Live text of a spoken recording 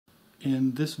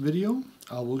In this video,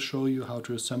 I will show you how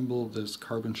to assemble this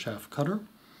carbon shaft cutter.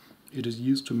 It is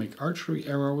used to make archery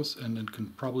arrows, and it can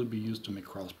probably be used to make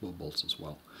crossbow bolts as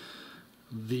well.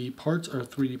 The parts are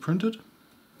 3D printed.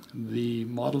 The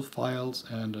model files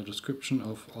and a description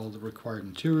of all the required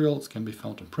materials can be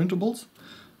found in printables.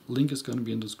 Link is going to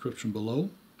be in the description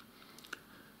below.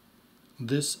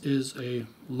 This is a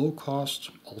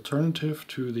low-cost alternative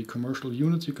to the commercial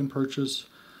units you can purchase.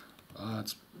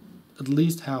 It's at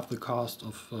least half the cost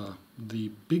of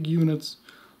the big units,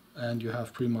 and you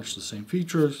have pretty much the same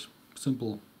features.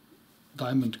 Simple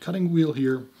diamond cutting wheel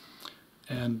here,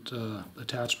 and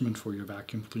attachment for your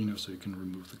vacuum cleaner so you can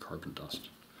remove the carbon dust.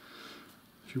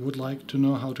 If you would like to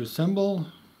know how to assemble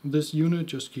this unit,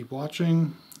 just keep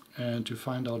watching, and to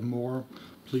find out more,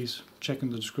 please check in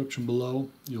the description below.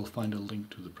 You'll find a link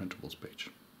to the printables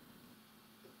page.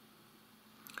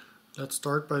 Let's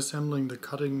start by assembling the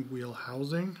cutting wheel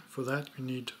housing. For that you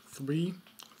need three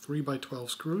 3x12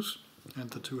 screws and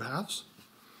the 2 halves.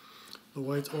 The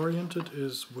way it's oriented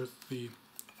is with the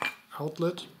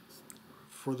outlet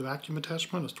for the vacuum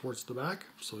attachment is towards the back,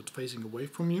 so it's facing away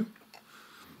from you.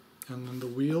 And then the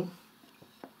wheel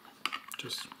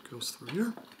just goes through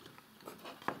here,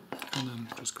 and then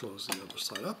just close the other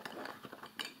side up.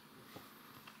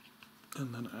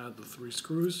 And then add the 3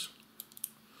 screws.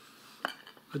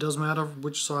 It doesn't matter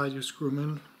which side you screw them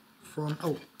in from.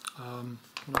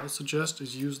 What I suggest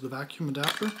is use the vacuum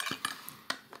adapter.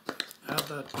 Add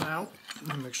that now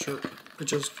and make sure it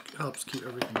just helps keep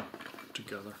everything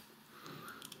together.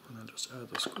 And then just add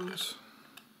the screws.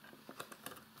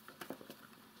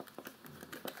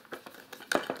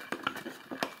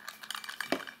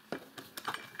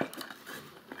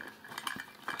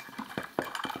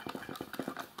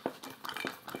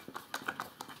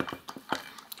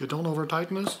 You don't over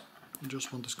tighten this, you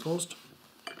just want this closed.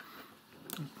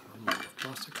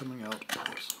 Plastic coming out.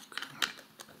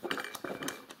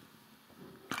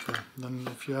 Okay, then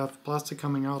if you have plastic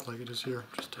coming out like it is here,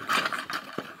 just take it off.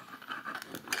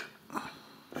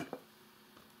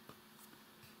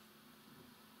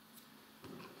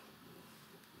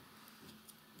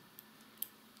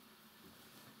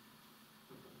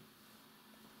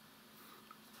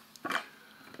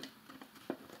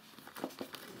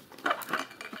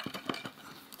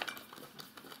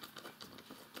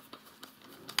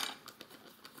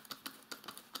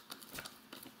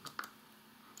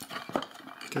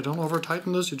 Okay, don't over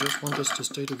tighten this, you just want this to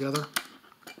stay together.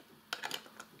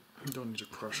 You don't need to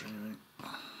crush anything.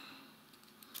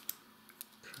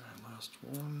 Okay, last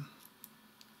one.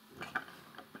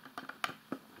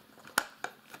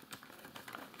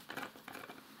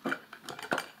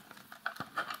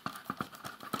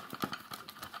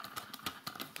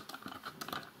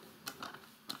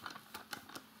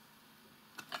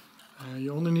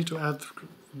 You only need to add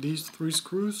these 3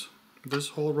 screws. This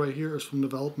hole right here is from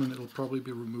development. It'll probably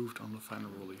be removed on the final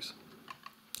release.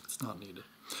 It's not needed.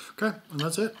 Okay, and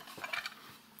that's it.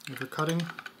 If you're cutting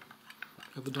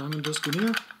at the diamond disc in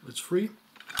here, it's free.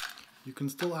 You can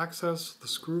still access the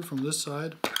screw from this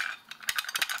side,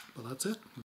 but that's it.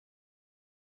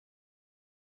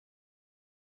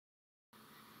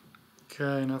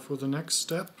 Okay, now for the next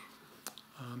step,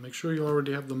 make sure you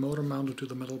already have the motor mounted to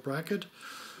the metal bracket.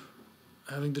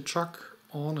 Having the chuck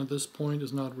on at this point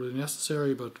is not really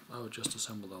necessary, but I would just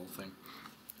assemble the whole thing.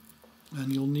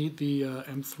 And you'll need the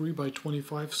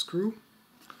M3x25 screw.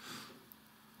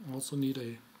 You also need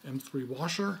a M3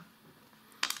 washer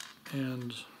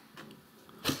and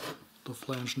the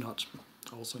flange nut,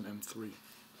 also an M3.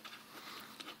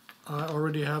 I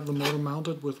already have the motor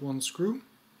mounted with 1 screw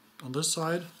on this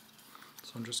side,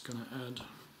 so I'm just going to add the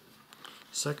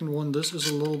second one. This is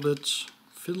a little bit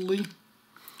fiddly,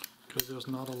 because there's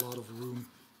not a lot of room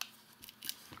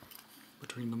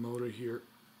between the motor here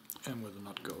and where the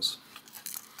nut goes.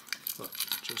 But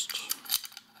just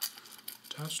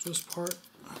attach this part.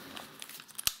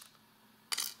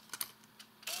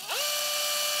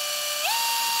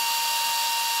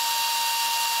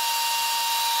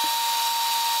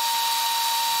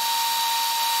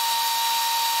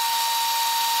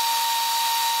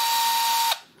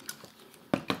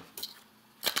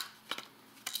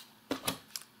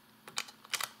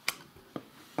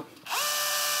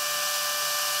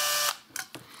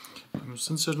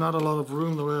 Since there's not a lot of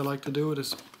room, the way I like to do it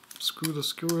is screw the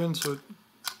screw in so it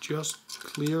just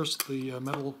clears the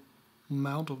metal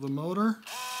mount of the motor.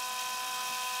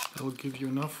 That will give you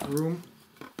enough room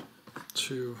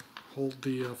to hold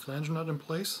the flange nut in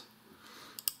place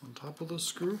on top of the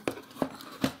screw.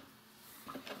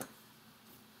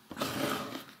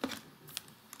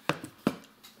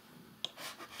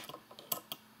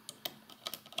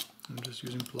 I'm just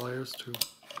using pliers to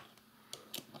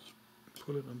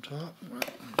put it on top. Well,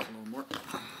 there's a little more.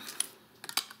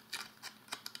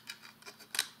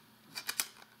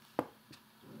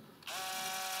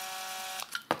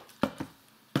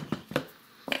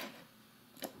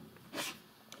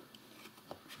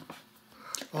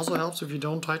 Also helps if you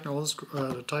don't tighten all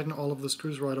of the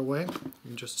screws right away. You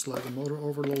can just slide the motor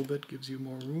over a little bit, gives you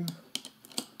more room.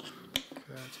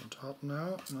 Okay, it's on top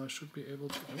now, and I should be able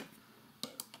to.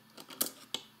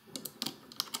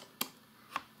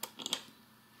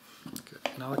 Okay,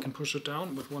 now I can push it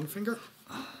down with one finger,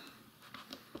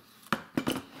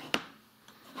 and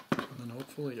then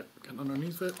hopefully, yeah, get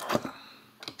underneath it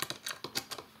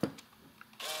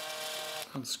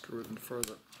and screw it in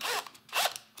further.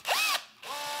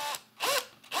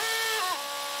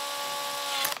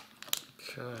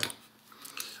 Okay.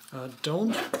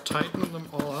 Don't tighten them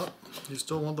all up. You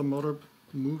still want the motor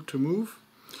to move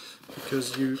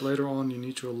because later on you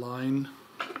need to align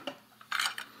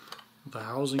the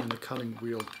housing and the cutting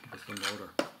wheel with the motor.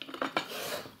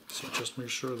 So just make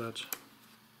sure that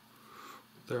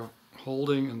they're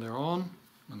holding and they're on,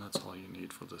 and that's all you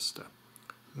need for this step.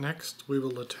 Next we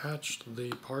will attach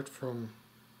the part from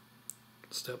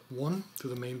step 1 to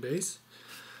the main base.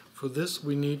 For this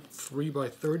we need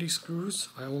 3x30 screws.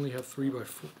 I only have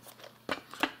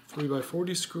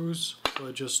 3x40 screws, so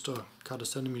I just cut a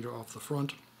centimeter off the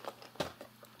front.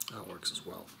 That works as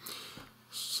well.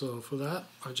 So for that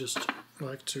I just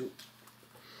like to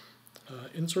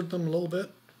insert them a little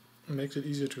bit. It makes it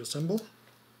easier to assemble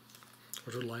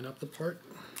or to line up the part.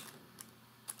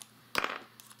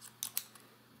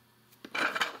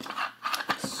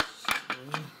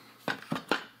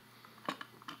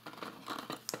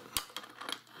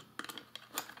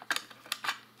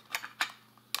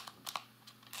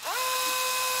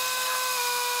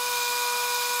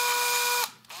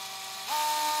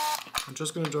 I'm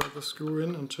just going to drive the screw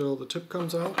in until the tip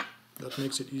comes out. That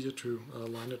makes it easier to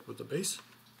line it with the base.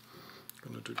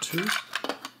 I'm going to do 2.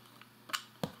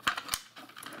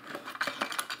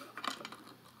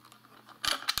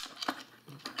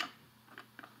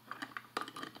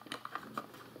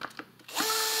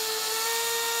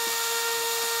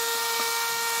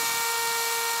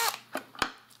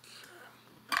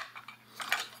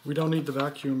 We don't need the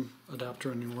vacuum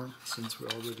adapter anymore since we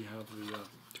already have the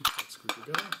 2 parts screwed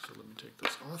together, so let me take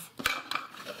this off.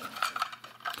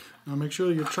 Now make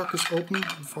sure your truck is open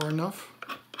far enough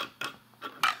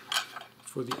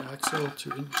for the axle to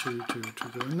go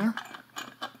in there.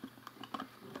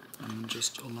 And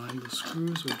just align the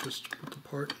screws, or just put the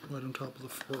part right on top of the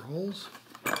 4 holes.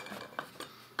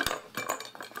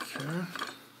 Okay.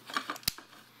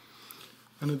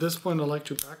 And at this point I like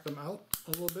to back them out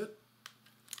a little bit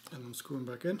and then screw them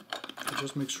back in. And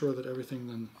just make sure that everything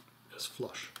then is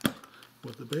flush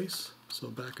with the base. So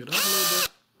back it up a little bit,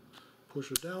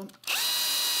 push it down,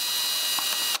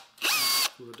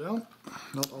 screw it down,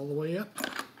 not all the way yet.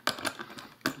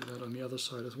 Do that on the other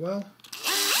side as well.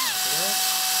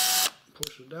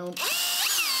 Push it down.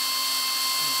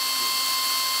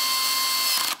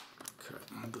 Okay,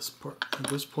 at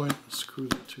this point, screw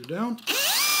the 2 down.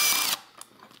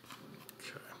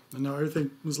 And now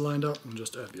everything is lined up, and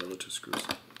just add the other 2 screws.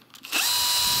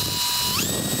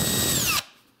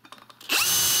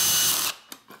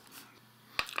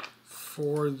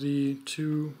 For the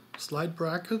 2 slide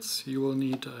brackets, you will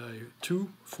need 2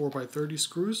 4x30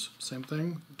 screws. Same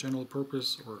thing, general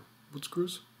purpose or wood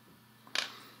screws.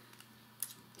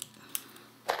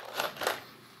 Okay,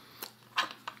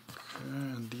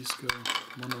 and these go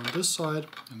one on this side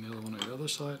and the other one on the other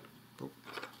side. Oh,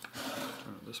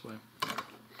 turn it this way.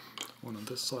 One on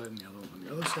this side and the other one on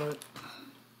the other side.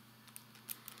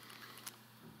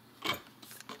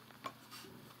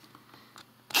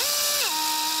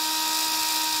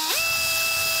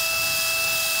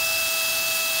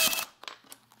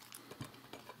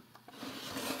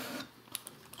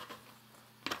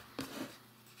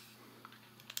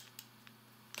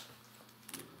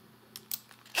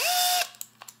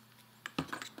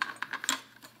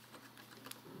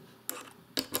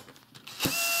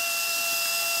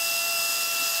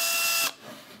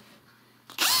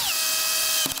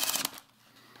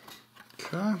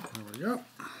 Okay, there we go.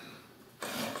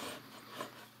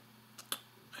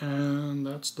 And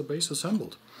that's the base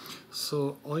assembled.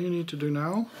 So all you need to do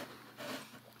now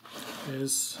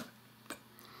is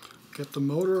get the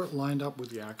motor lined up with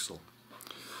the axle.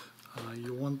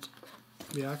 You want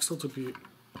the axle to be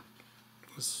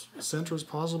as center as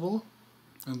possible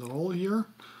in the hole here,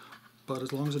 but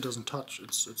as long as it doesn't touch,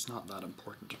 it's not that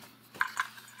important.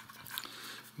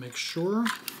 Make sure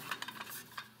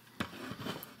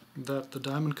that the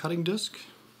diamond cutting disc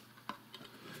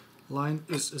line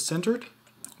is centered,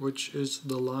 which is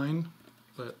the line,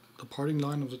 the parting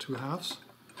line of the two halves.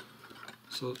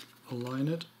 So align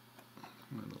it.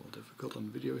 A little difficult on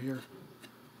video here.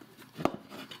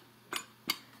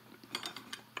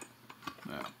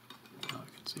 Now I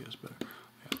can see us better.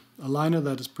 Yeah. Align it,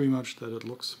 that is pretty much that it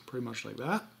looks pretty much like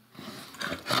that.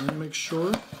 And then make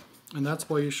sure, and that's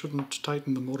why you shouldn't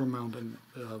tighten the motor mount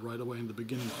right away in the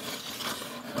beginning,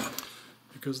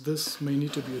 because this may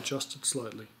need to be adjusted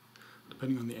slightly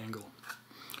depending on the angle.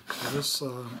 So this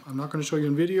I'm not going to show you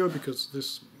in video, because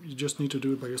this you just need to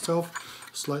do it by yourself.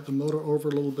 Slide the motor over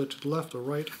a little bit to the left or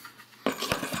right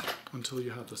until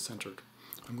you have this centered.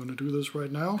 I'm going to do this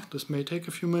right now. This may take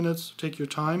a few minutes. Take your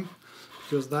time,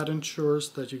 because that ensures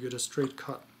that you get a straight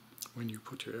cut when you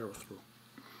put your arrow through.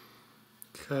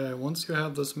 Okay, once you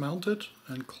have this mounted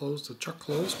and closed, the chuck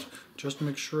closed, just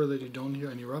make sure that you don't hear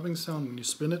any rubbing sound when you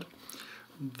spin it.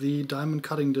 The diamond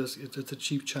cutting disc, it's a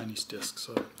cheap Chinese disc,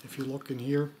 so if you look in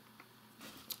here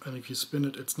and if you spin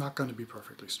it, it's not going to be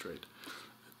perfectly straight.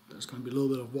 There's going to be a little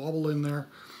bit of wobble in there,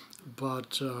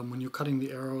 but when you're cutting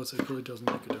the arrows, it really doesn't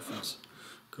make a difference.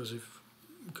 Because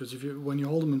when you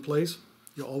hold them in place,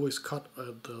 you always cut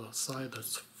at the side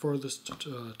that's furthest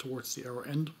towards the arrow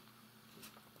end,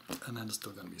 and then it's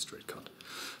still going to be a straight cut.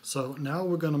 So now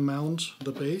we're going to mount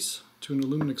the base to an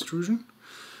aluminum extrusion.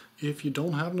 If you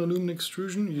don't have an aluminum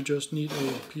extrusion, you just need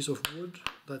a piece of wood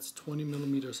that's 20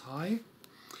 millimeters high.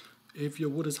 If your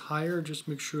wood is higher, just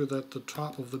make sure that the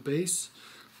top of the base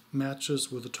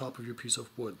matches with the top of your piece of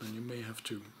wood. Then you may have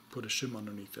to put a shim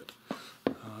underneath it.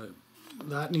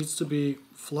 That needs to be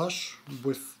flush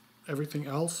with everything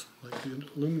else, like the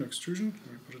aluminum extrusion.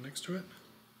 Let me put it next to it.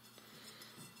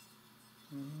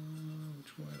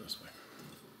 Which way? This way.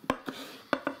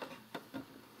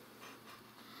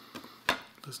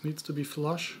 This needs to be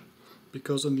flush,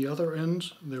 because on the other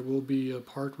end there will be a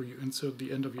part where you insert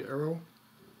the end of your arrow,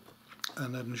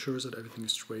 and that ensures that everything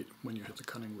is straight when you hit the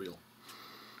cutting wheel.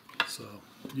 So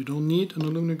you don't need an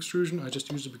aluminum extrusion, I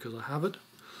just use it because I have it,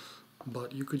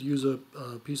 but you could use a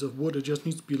piece of wood. It just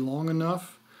needs to be long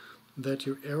enough that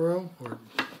your arrow, or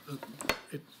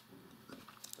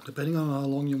depending on how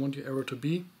long you want your arrow to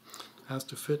be, has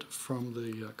to fit from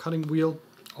the cutting wheel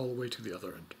all the way to the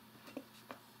other end.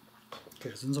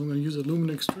 Okay, since I'm going to use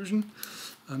aluminum extrusion,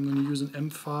 I'm going to use an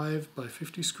M5 by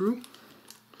 50 screw.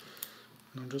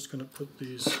 And I'm just going to put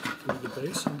these through the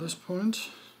base at this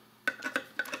point.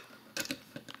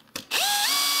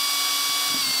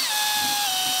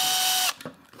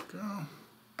 There we go.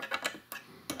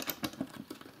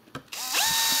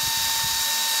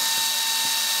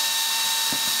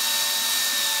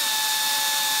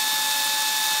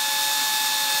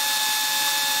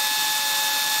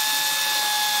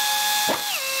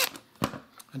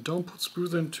 And don't put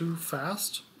screws in too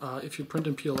fast. If you print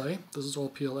in PLA, this is all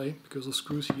PLA, because the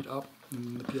screws heat up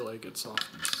and the PLA gets soft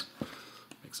and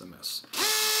makes a mess.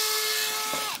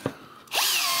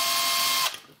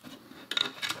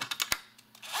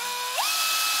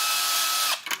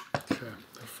 Okay,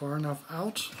 they're far enough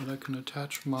out that I can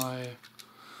attach my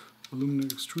aluminum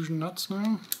extrusion nuts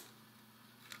now.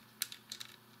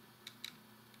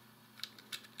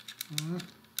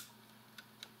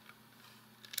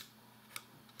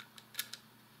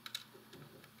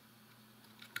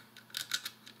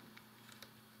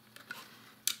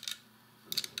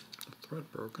 Thread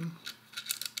broken.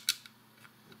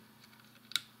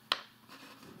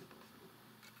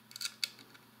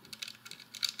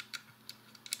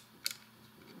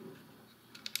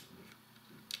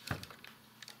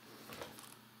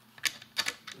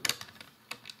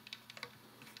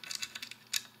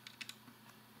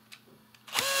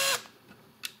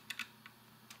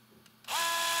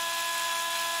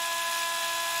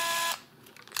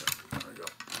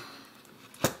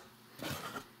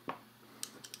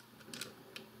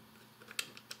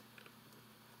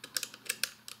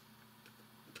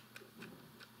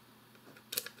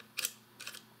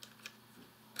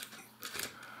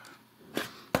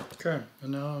 Okay,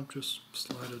 and now I've just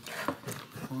slide it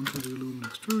onto the aluminum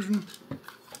extrusion.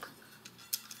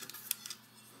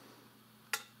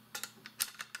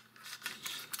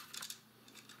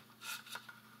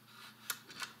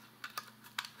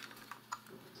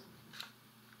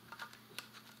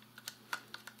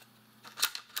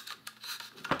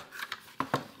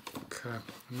 Okay,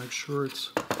 and make sure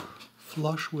it's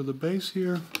flush with the base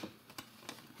here.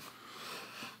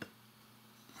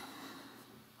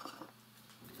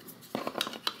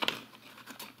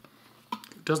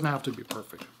 It doesn't have to be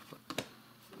perfect, but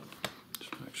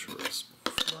just make sure it's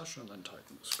flush and then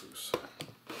tighten the screws.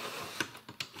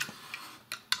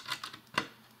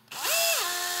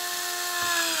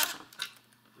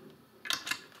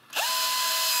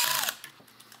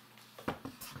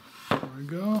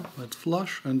 go, it's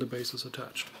flush and the base is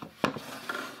attached.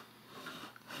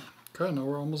 Okay, now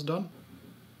we're almost done.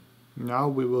 Now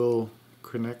we will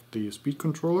connect the speed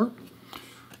controller.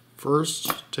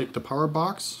 First, take the power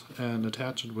box and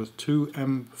attach it with two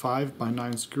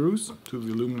M5x9 screws to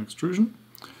the aluminum extrusion.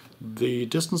 The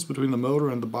distance between the motor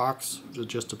and the box, it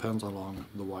just depends how long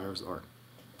the wires are.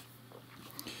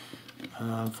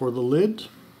 For the lid,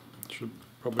 should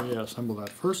probably assemble that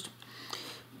first.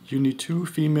 You need two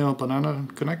female banana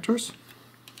connectors.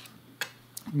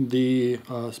 The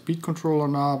speed controller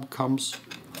knob comes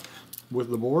with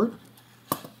the board,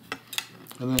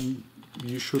 and then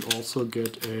you should also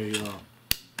get a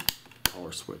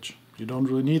power switch. You don't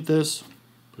really need this.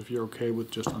 If you're okay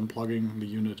with just unplugging the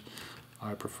unit,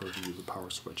 I prefer to use a power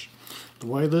switch. The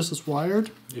way this is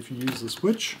wired, if you use the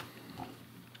switch,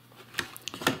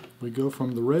 we go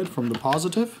from the red, from the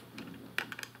positive,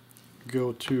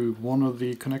 go to one of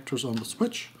the connectors on the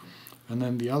switch, and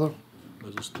then the other,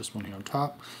 this one here on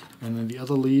top, and then the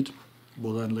other lead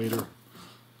will then later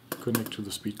connect to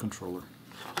the speed controller.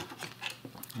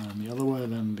 And the other way,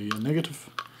 then the negative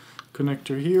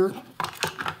connector here,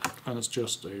 and it's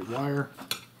just a wire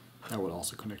that will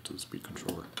also connect to the speed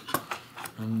controller.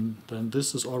 And then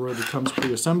this is already comes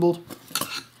pre-assembled,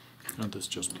 and this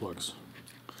just plugs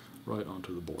right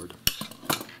onto the board.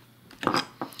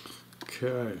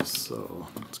 Okay, so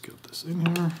let's get this in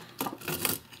here.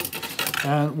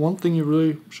 And one thing you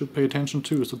really should pay attention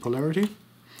to is the polarity.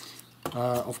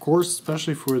 Of course,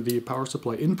 especially for the power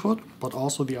supply input, but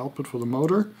also the output for the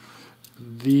motor.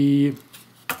 The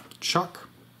chuck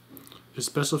is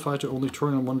specified to only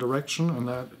turn in one direction, and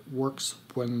that works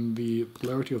when the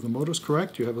polarity of the motor is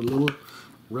correct. You have a little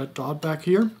red dot back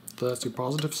here, so that's your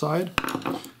positive side.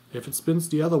 If it spins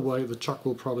the other way, the chuck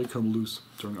will probably come loose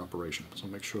during operation, so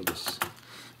make sure this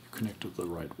you connect it the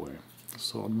right way.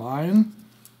 So on mine,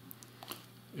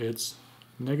 it's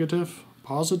negative,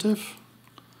 positive,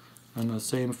 and the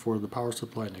same for the power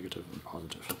supply, negative and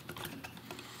positive.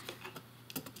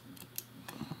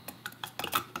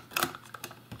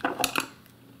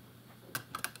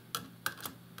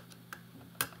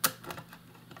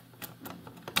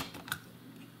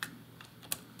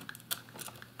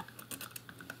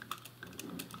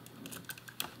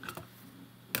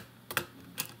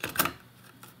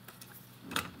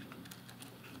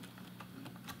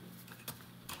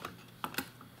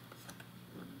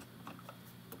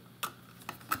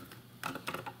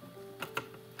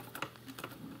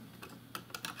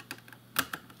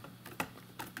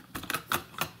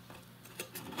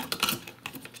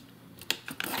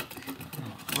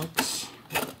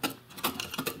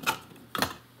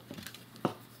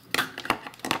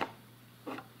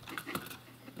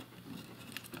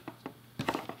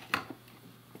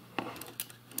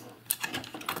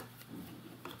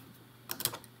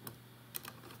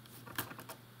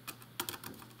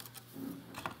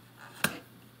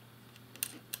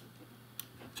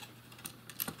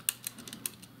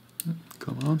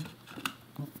 Come on.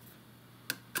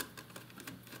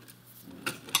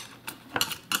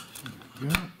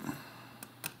 Yeah.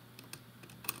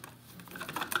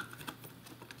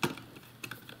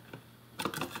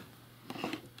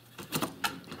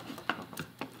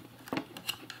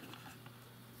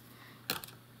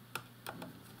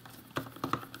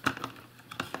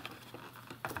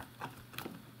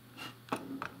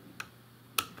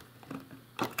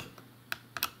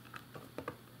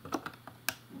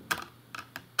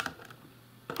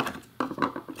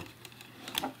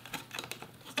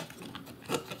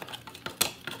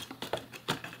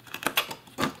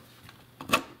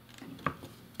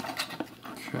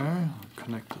 Okay, I'll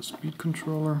connect the speed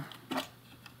controller.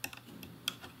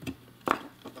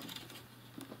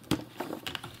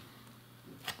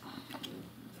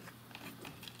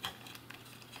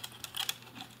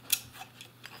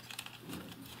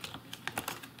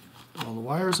 All the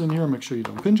wires in here, make sure you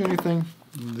don't pinch anything.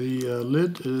 The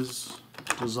lid is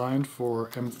designed for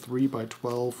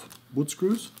M3x12 wood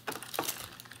screws.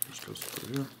 Just goes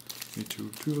through here. Need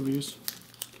two of these.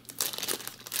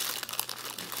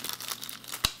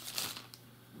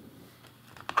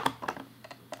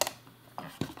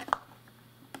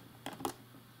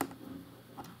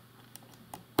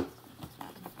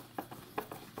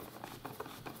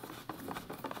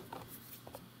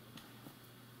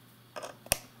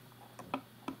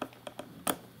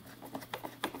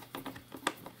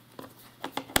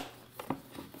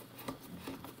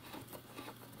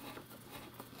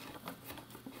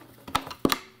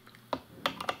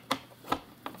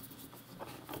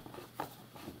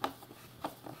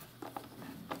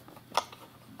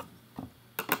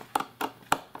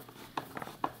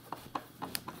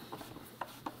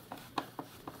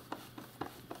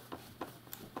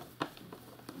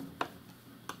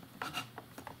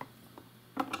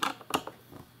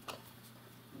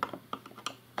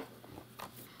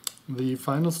 The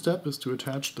final step is to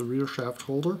attach the rear shaft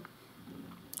holder.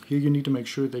 Here you need to make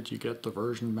sure that you get the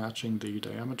version matching the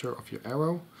diameter of your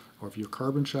arrow or of your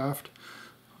carbon shaft.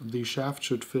 The shaft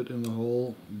should fit in the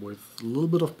hole with a little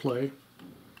bit of play.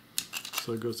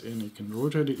 So it goes in, you can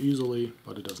rotate it easily,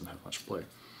 but it doesn't have much play.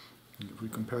 And if we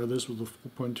compare this with the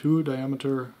 4.2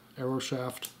 diameter arrow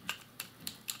shaft,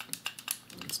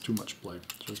 it's too much play.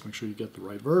 Just make sure you get the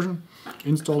right version.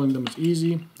 Installing them is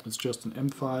easy. It's just an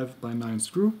M5 by 9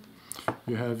 screw.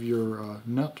 You have your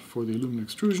nut for the aluminum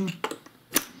extrusion.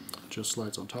 Just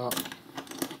slides on top.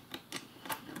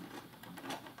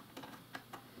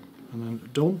 And then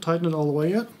don't tighten it all the way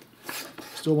yet.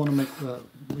 Still want to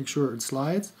make sure it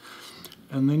slides.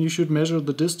 And then you should measure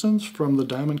the distance from the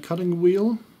diamond cutting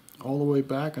wheel all the way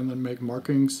back and then make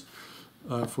markings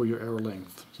for your arrow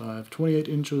length. So I have 28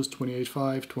 inches,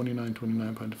 28.5, 29,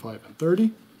 29.5, and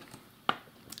 30.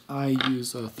 I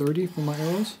use 30 for my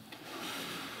arrows.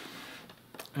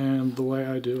 And the way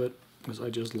I do it is I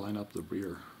just line up the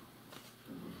rear.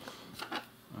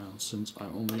 Since I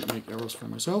only make arrows for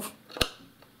myself,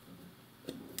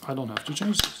 I don't have to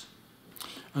change this.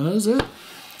 And that is it.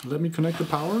 Let me connect the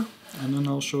power, and then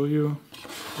I'll show you.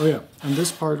 Oh yeah, and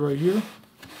this part right here.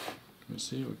 Let me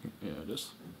see. Yeah, it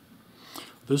is.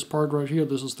 This part right here.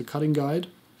 This is the cutting guide.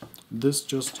 This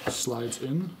just slides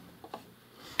in.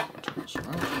 Turn this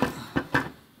around.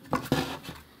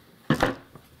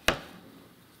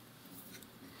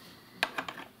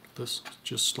 This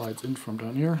just slides in from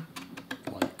down here.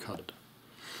 While you cut it.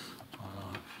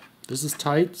 This is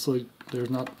tight, so there's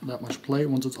not that much play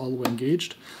once it's all the way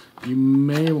engaged. You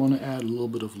may want to add a little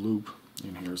bit of loop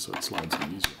in here so it slides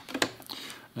in easier.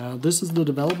 Now this is the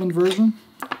development version,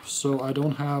 so I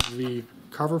don't have the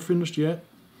cover finished yet.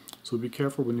 So be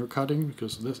careful when you're cutting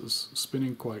because this is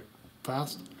spinning quite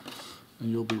fast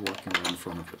and you'll be working right in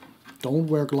front of it. Don't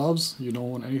wear gloves, you don't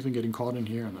want anything getting caught in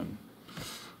here, and then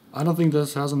I don't think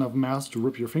this has enough mass to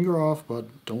rip your finger off, but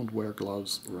don't wear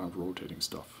gloves around rotating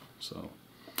stuff.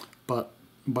 But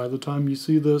by the time you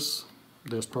see this,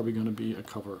 there's probably going to be a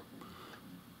cover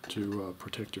to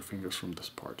protect your fingers from this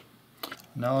part.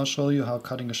 Now I'll show you how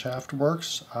cutting a shaft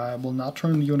works. I will not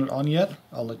turn the unit on yet.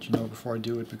 I'll let you know before I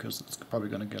do it because it's probably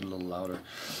going to get a little louder.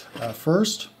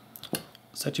 First,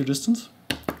 set your distance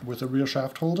with a rear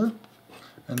shaft holder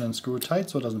and then screw it tight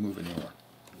so it doesn't move anymore.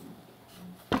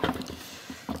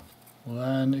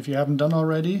 Then, if you haven't done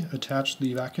already, attach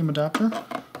the vacuum adapter.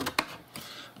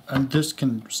 And this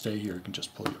can stay here, you can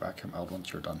just pull your vacuum out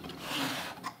once you're done.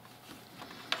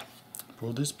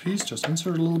 Pull this piece, just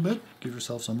insert a little bit, give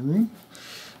yourself some room.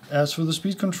 As for the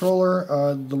speed controller,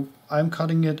 I'm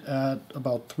cutting it at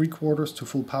about 3/4 to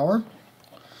full power.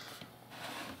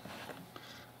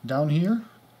 Down here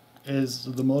is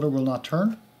the motor will not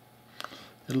turn.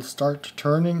 It'll start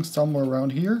turning somewhere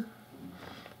around here,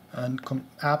 and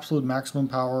absolute maximum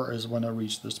power is when I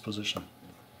reach this position.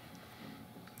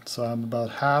 So I'm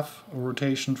about half a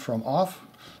rotation from off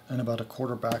and about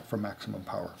 1/4 back from maximum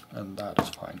power, and that is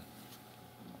fine.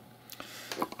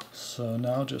 So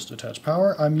now just attach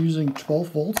power. I'm using 12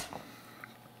 volts.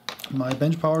 My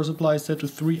bench power supply is set to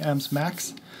 3 amps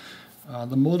max.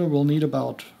 The motor will need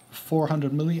about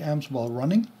 400 milliamps while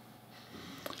running.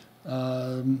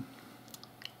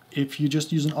 If you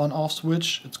just use an on-off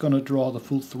switch, it's going to draw the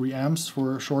full 3 amps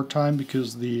for a short time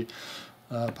because the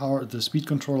speed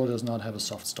controller does not have a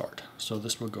soft start, so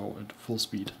this will go at full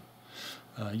speed.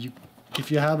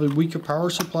 If you have a weaker power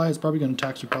supply, it's probably going to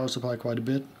tax your power supply quite a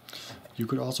bit. You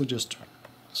could also just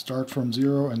start from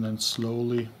 0 and then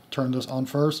slowly turn this on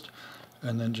first,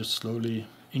 and then just slowly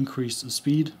increase the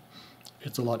speed.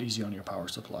 It's a lot easier on your power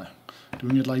supply.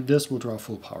 Doing it like this will draw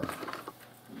full power.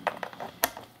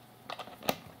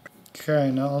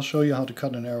 Okay, now I'll show you how to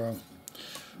cut an arrow.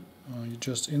 You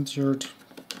just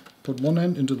put one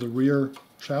end into the rear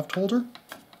shaft holder.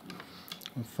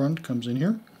 The front comes in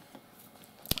here.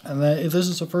 And then if this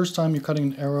is the first time you're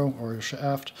cutting an arrow or a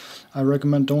shaft, I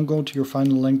recommend don't go to your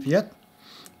final length yet.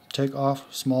 Take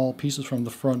off small pieces from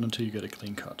the front until you get a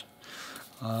clean cut.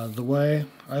 The way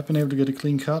I've been able to get a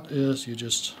clean cut is you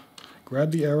just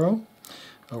grab the arrow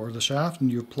or the shaft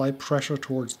and you apply pressure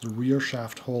towards the rear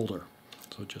shaft holder.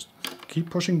 So just keep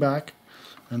pushing back,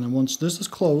 and then once this is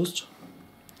closed,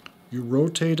 you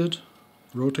rotate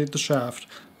the shaft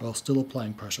while still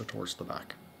applying pressure towards the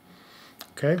back.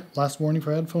 Okay, last warning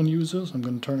for headphone users, I'm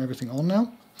going to turn everything on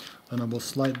now. Then I will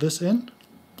slide this in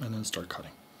and then start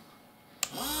cutting.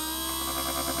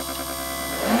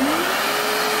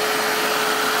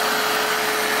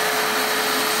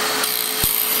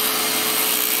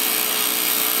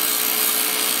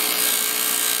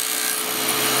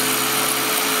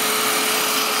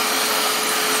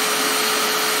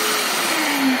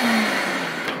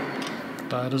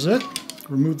 That is it.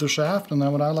 Remove the shaft, and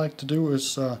then what I like to do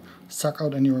is suck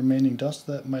out any remaining dust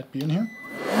that might be in here.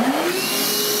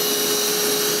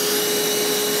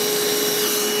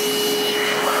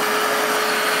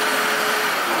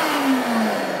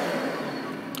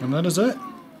 And that is it.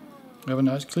 We have a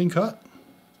nice clean cut.